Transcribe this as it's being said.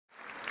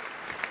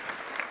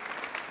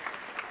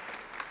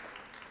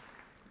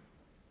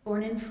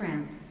Born in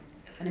France,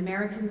 an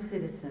American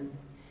citizen,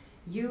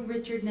 you,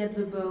 Richard Ned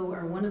Lebow,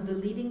 are one of the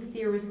leading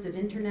theorists of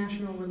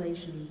international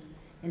relations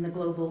in the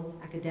global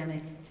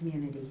academic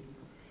community.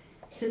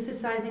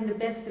 Synthesizing the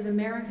best of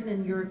American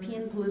and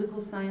European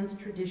political science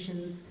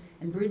traditions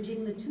and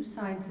bridging the two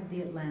sides of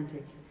the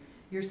Atlantic,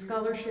 your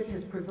scholarship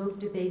has provoked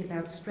debate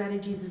about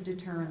strategies of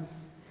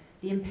deterrence,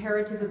 the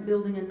imperative of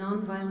building a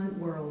nonviolent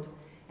world,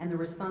 and the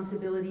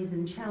responsibilities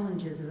and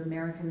challenges of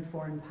American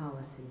foreign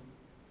policy.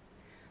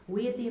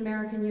 We at the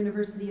American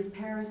University of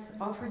Paris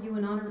offer you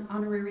an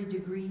honorary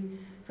degree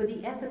for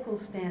the ethical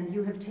stand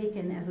you have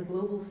taken as a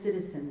global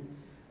citizen,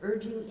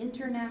 urging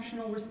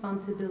international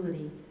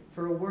responsibility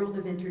for a world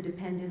of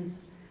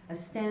interdependence, a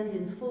stand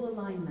in full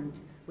alignment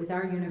with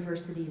our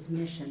university's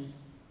mission.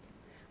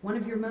 One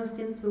of your most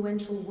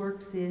influential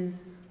works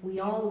is We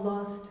All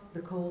Lost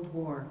the Cold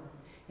War,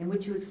 in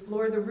which you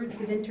explore the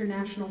roots of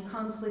international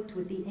conflict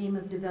with the aim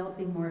of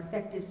developing more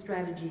effective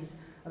strategies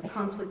of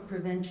conflict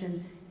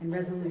prevention and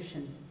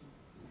resolution.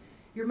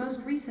 Your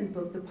most recent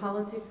book, The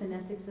Politics and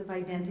Ethics of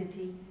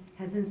Identity,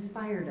 has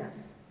inspired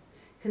us,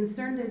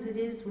 concerned as it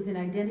is with an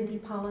identity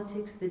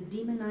politics that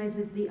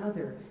demonizes the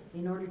other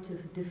in order to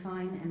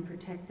define and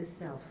protect the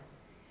self.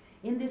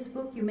 In this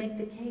book, you make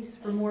the case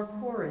for more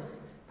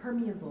porous,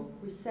 permeable,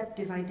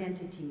 receptive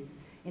identities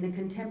in a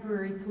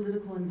contemporary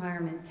political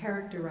environment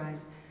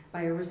characterized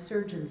by a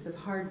resurgence of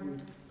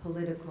hardened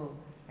political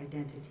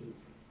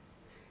identities.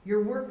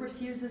 Your work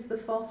refuses the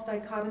false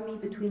dichotomy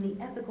between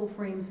the ethical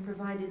frames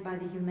provided by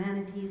the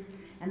humanities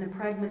and the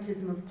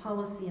pragmatism of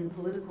policy and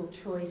political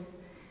choice,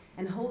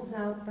 and holds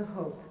out the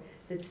hope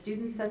that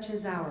students such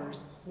as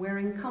ours,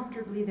 wearing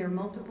comfortably their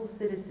multiple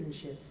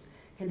citizenships,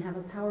 can have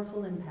a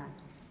powerful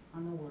impact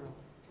on the world.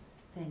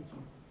 Thank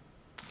you.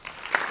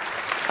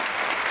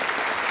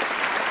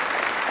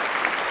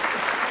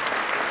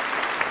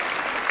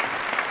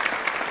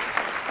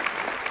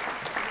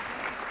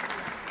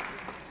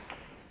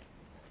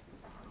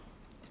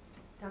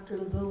 Dr.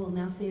 Lebow will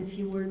now say a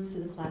few words to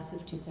the class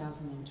of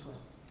 2012.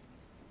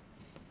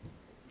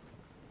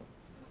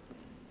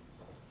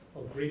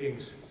 Well,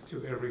 greetings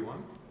to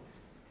everyone,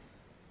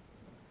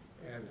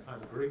 and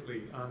I'm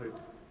greatly honored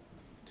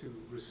to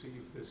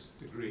receive this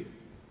degree,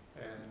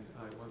 and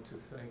I want to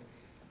thank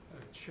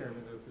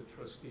Chairman of the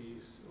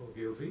Trustees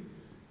Ogilvy,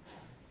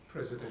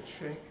 President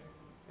Schenck,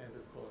 and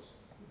of course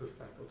the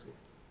faculty.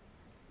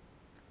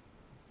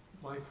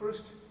 My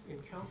first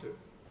encounter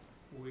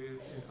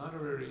with an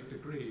honorary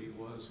degree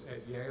was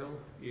at Yale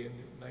in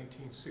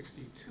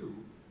 1962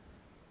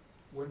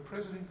 when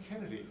President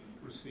Kennedy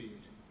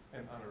received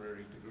an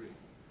honorary degree.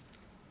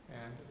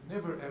 And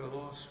never at a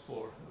loss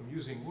for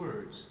amusing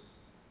words,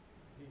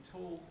 he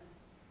told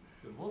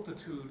the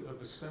multitude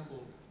of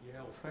assembled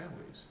Yale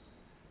families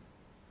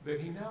that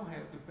he now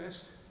had the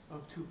best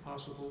of two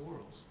possible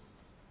worlds,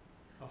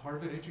 a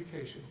Harvard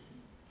education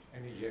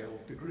and a Yale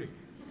degree.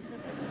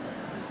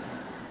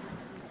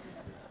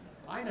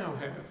 I now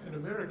have an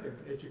American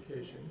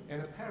education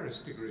and a Paris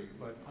degree,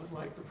 but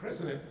unlike the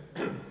president,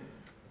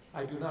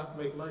 I do not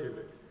make light of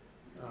it.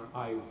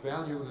 I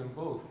value them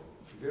both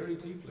very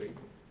deeply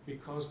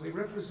because they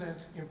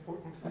represent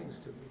important things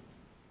to me.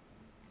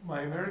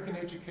 My American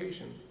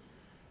education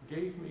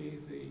gave me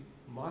the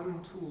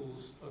modern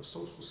tools of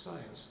social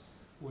science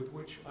with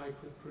which I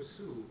could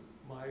pursue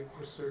my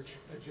research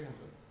agenda.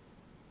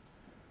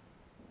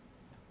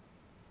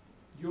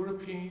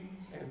 European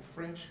and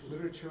French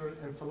literature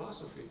and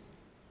philosophy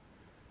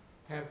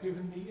have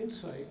given me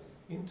insight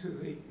into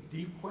the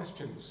deep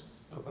questions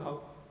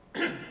about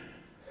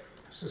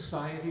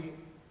society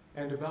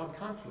and about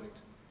conflict,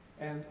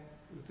 and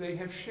they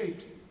have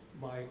shaped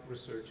my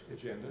research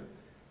agenda.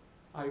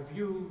 I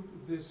view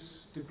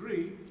this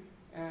degree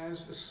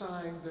as a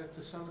sign that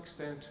to some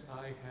extent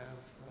I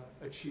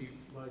have achieved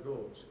my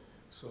goals.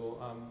 So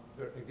I'm,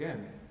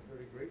 again,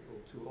 very grateful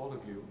to all of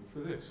you for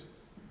this.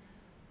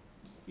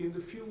 In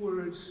the few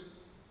words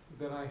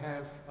that I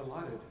have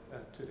allotted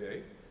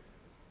today,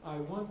 I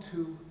want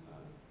to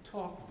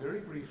talk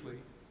very briefly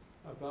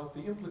about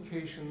the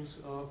implications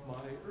of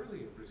my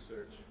earlier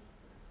research,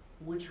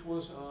 which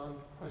was on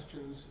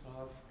questions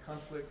of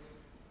conflict,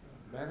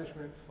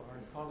 management,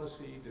 foreign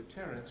policy,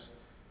 deterrence,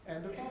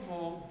 and above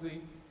all,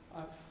 the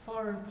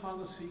foreign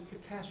policy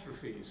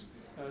catastrophes,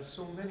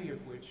 so many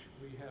of which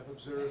we have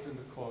observed in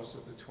the course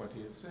of the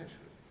 20th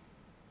century.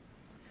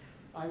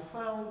 I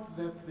found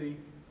that the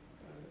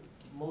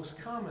most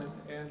common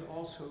and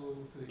also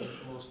the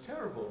most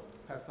terrible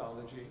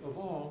pathology of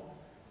all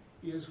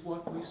is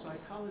what we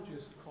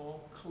psychologists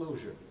call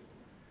closure.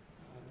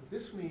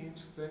 This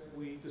means that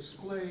we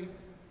display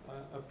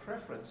a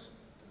preference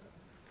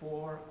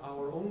for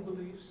our own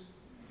beliefs,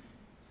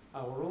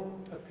 our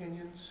own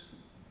opinions,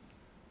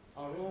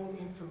 our own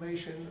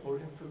information or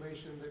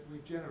information that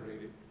we've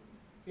generated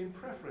in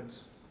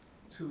preference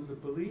to the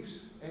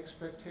beliefs,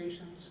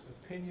 expectations,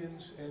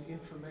 opinions, and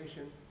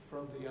information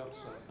from the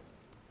outside.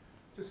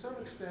 To some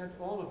extent,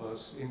 all of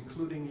us,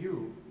 including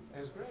you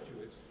as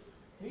graduates,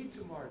 need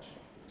to march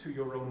to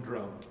your own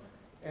drum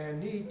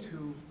and need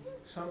to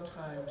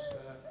sometimes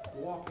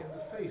walk in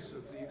the face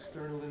of the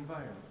external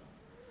environment.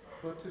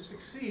 But to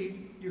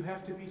succeed, you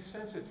have to be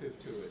sensitive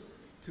to it,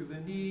 to the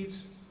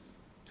needs,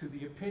 to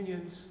the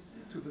opinions,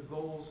 to the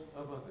goals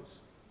of others.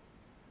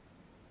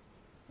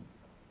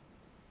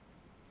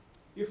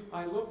 If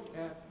I look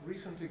at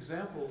recent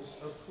examples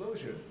of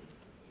closure,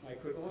 I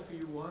could offer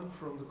you one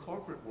from the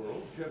corporate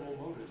world, General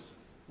Motors,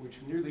 which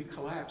nearly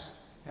collapsed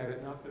had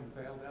it not been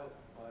bailed out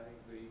by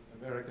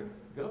the American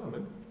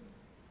government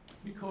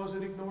because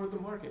it ignored the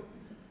market,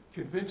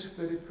 convinced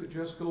that it could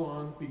just go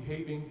on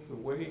behaving the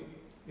way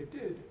it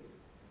did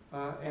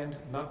and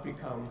not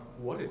become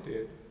what it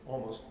did,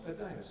 almost a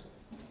dinosaur.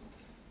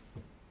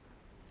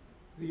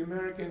 The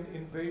American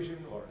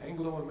invasion, or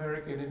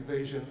Anglo-American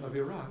invasion of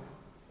Iraq,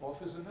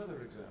 offers another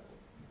example.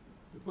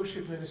 The Bush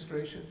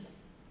administration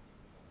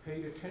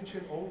paid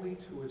attention only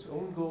to its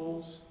own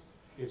goals,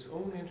 its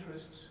own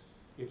interests,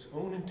 its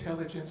own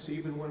intelligence,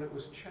 even when it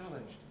was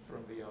challenged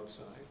from the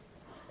outside,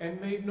 and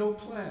made no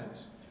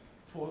plans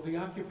for the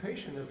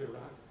occupation of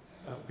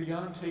Iraq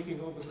beyond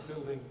taking over the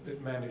building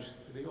that managed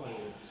the oil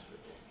industry.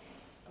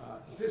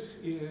 This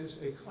is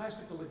a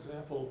classical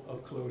example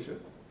of closure,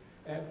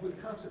 and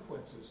with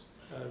consequences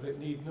that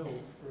need no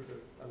further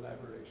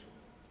elaboration.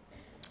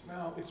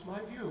 Now, it's my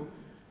view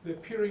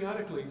that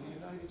periodically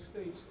the United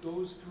States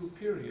goes through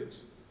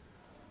periods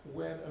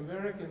when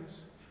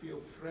Americans feel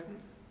threatened,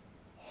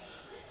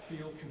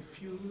 feel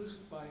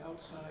confused by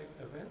outside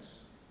events,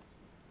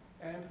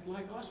 and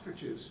like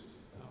ostriches,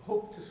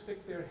 hope to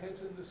stick their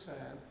heads in the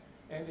sand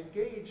and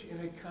engage in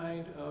a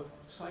kind of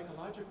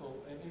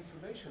psychological and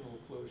informational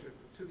closure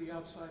to the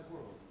outside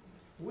world.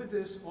 With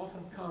this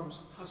often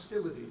comes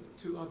hostility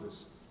to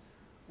others.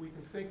 We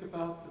can think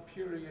about the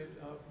period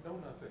of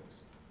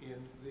know-nothings in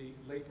the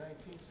late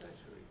 19th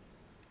century,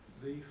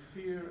 the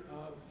fear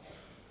of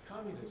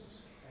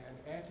communists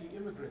and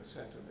anti-immigrant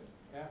sentiment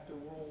after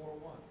World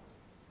War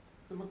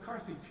I, the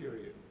McCarthy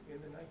period in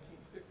the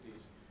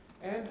 1950s,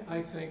 and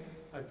I think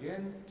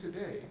again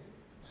today,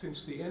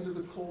 since the end of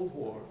the Cold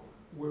War,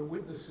 we're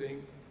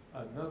witnessing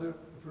another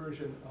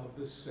version of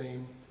this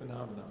same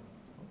phenomenon.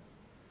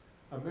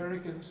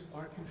 Americans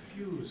are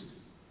confused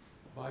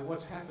by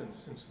what's happened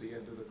since the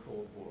end of the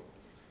Cold War.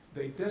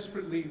 They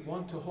desperately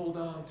want to hold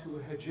on to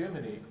a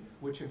hegemony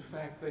which in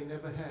fact they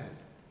never had.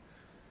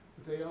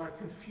 They are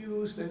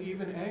confused and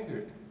even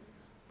angered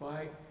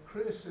by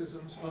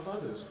criticisms of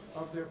others,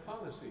 of their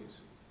policies,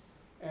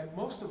 and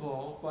most of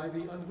all by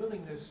the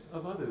unwillingness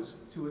of others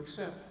to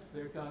accept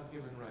their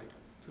God-given right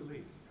to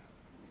lead.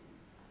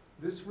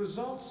 This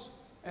results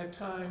at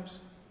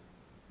times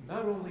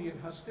not only in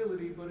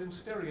hostility but in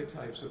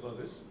stereotypes of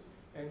others,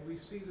 and we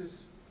see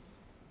this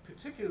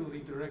particularly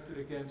directed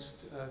against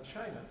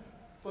China,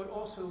 but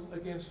also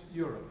against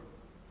Europe.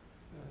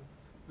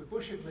 The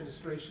Bush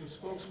administration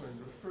spokesman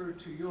referred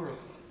to Europe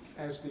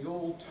as the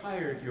old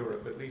tired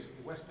Europe, at least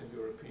the Western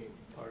European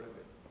part of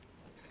it.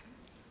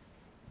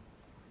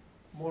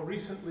 More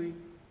recently,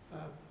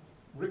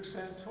 Rick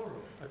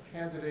Santoro, a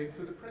candidate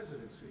for the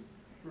presidency,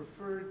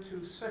 referred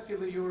to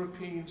secular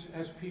Europeans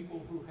as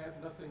people who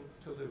have nothing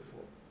to live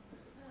for.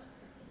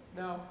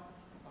 Now,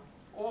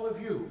 all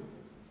of you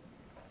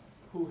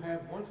who have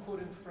one foot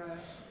in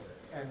France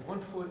and one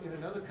foot in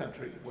another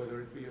country,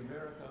 whether it be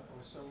America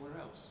or somewhere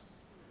else,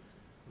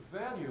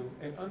 value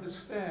and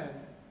understand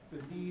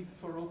the need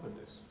for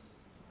openness.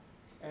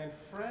 And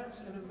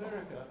France and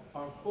America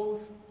are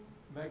both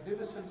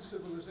magnificent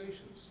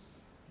civilizations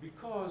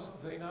because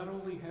they not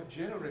only have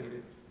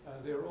generated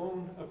their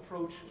own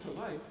approach to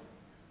life,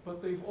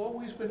 but they've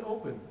always been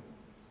open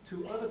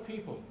to other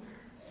people,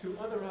 to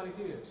other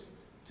ideas,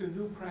 to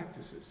new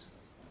practices.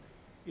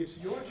 It's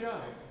your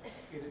job,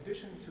 in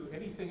addition to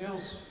anything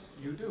else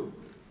you do,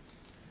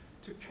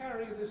 to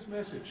carry this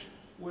message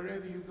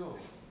wherever you go,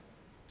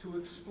 to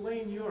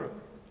explain Europe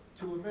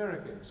to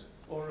Americans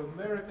or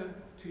America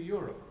to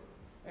Europe,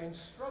 and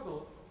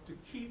struggle to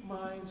keep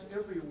minds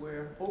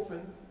everywhere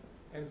open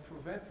and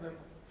prevent them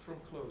from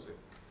closing.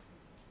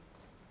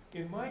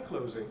 In my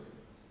closing,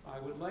 I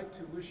would like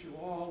to wish you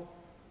all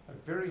a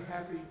very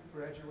happy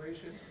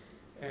graduation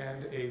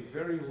and a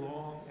very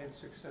long and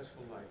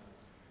successful life.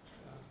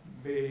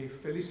 Mes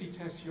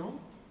félicitations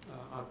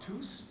à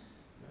tous.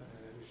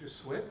 Je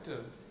souhaite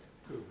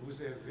que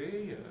vous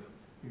ayez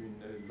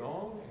une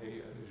longue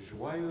et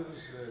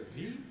joyeuse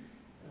vie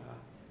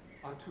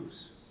à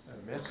tous.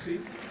 Merci.